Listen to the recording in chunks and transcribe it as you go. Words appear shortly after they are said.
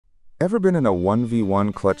Ever been in a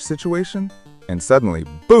 1v1 clutch situation? And suddenly,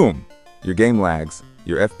 boom! Your game lags,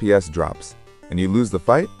 your FPS drops, and you lose the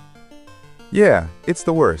fight? Yeah, it's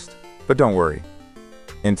the worst, but don't worry.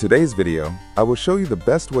 In today's video, I will show you the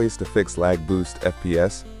best ways to fix lag boost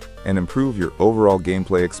FPS and improve your overall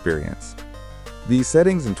gameplay experience. These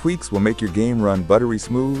settings and tweaks will make your game run buttery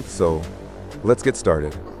smooth, so let's get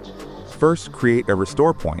started. First, create a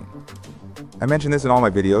restore point. I mention this in all my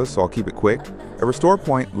videos, so I'll keep it quick. A restore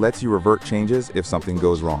point lets you revert changes if something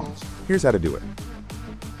goes wrong. Here's how to do it.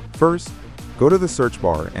 First, go to the search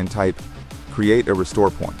bar and type create a restore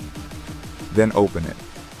point. Then open it.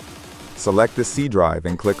 Select the C drive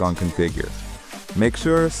and click on configure. Make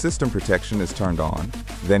sure system protection is turned on,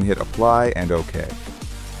 then hit apply and OK.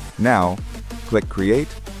 Now, click create,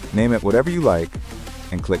 name it whatever you like,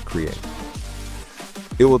 and click create.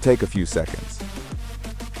 It will take a few seconds.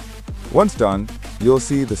 Once done, you'll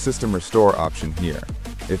see the system restore option here.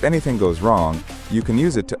 If anything goes wrong, you can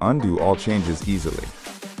use it to undo all changes easily.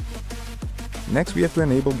 Next, we have to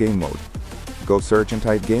enable game mode. Go search and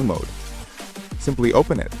type game mode. Simply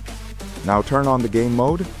open it. Now turn on the game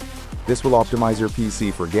mode. This will optimize your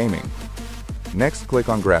PC for gaming. Next, click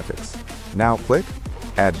on graphics. Now click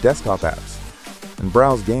add desktop apps and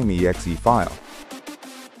browse game.exe file.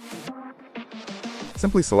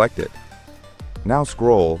 Simply select it. Now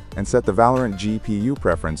scroll and set the Valorant GPU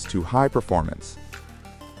preference to high performance.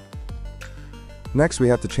 Next, we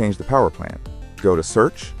have to change the power plan. Go to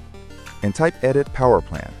search and type edit power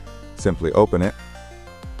plan. Simply open it.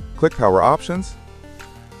 Click power options.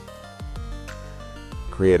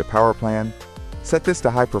 Create a power plan. Set this to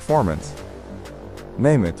high performance.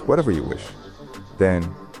 Name it whatever you wish. Then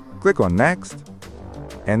click on next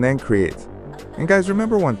and then create. And guys,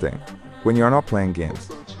 remember one thing. When you are not playing games,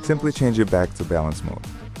 simply change it back to balance mode.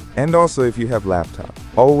 And also, if you have laptop,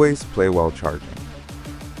 always play while charging.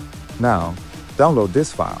 Now, download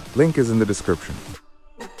this file. Link is in the description.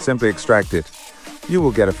 Simply extract it. You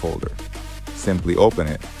will get a folder. Simply open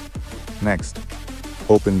it. Next,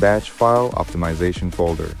 open batch file optimization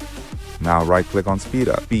folder. Now right-click on speed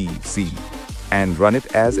up, B, C, and run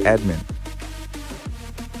it as admin.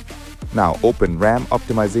 Now open RAM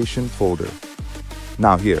optimization folder.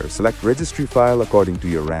 Now here, select registry file according to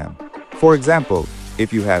your RAM. For example,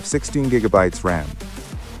 if you have 16 GB RAM,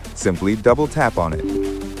 simply double tap on it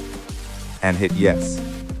and hit yes.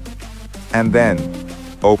 And then,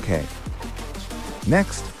 OK.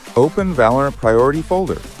 Next, open Valorant priority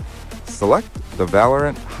folder. Select the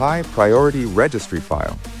Valorant high priority registry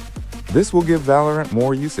file. This will give Valorant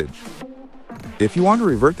more usage. If you want to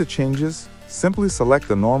revert the changes, simply select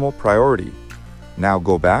the normal priority. Now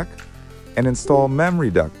go back and install Memory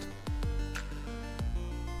Duct.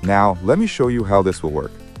 Now, let me show you how this will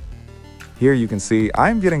work. Here you can see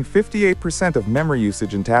I'm getting 58% of memory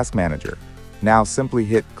usage in Task Manager. Now simply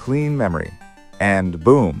hit Clean Memory, and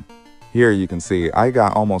boom! Here you can see I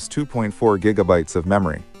got almost 2.4 GB of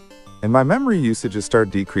memory. And my memory usages start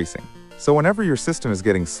decreasing. So whenever your system is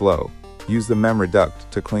getting slow, use the Memory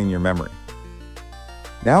Duct to clean your memory.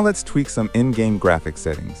 Now let's tweak some in-game graphics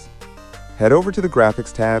settings. Head over to the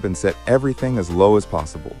Graphics tab and set everything as low as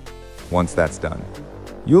possible. Once that's done,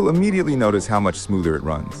 you'll immediately notice how much smoother it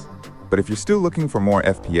runs. But if you're still looking for more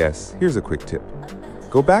FPS, here's a quick tip.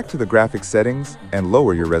 Go back to the graphics settings and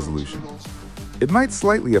lower your resolution. It might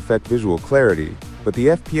slightly affect visual clarity, but the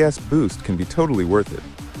FPS boost can be totally worth it.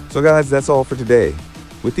 So guys, that's all for today.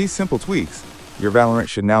 With these simple tweaks, your Valorant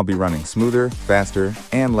should now be running smoother, faster,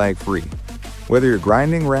 and lag-free. Whether you're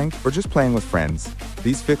grinding ranked or just playing with friends,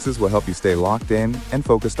 these fixes will help you stay locked in and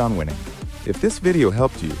focused on winning. If this video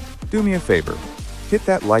helped you, do me a favor. Hit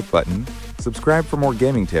that like button, subscribe for more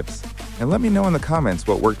gaming tips, and let me know in the comments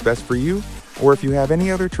what worked best for you or if you have any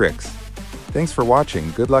other tricks. Thanks for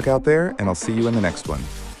watching, good luck out there, and I'll see you in the next one.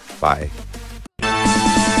 Bye.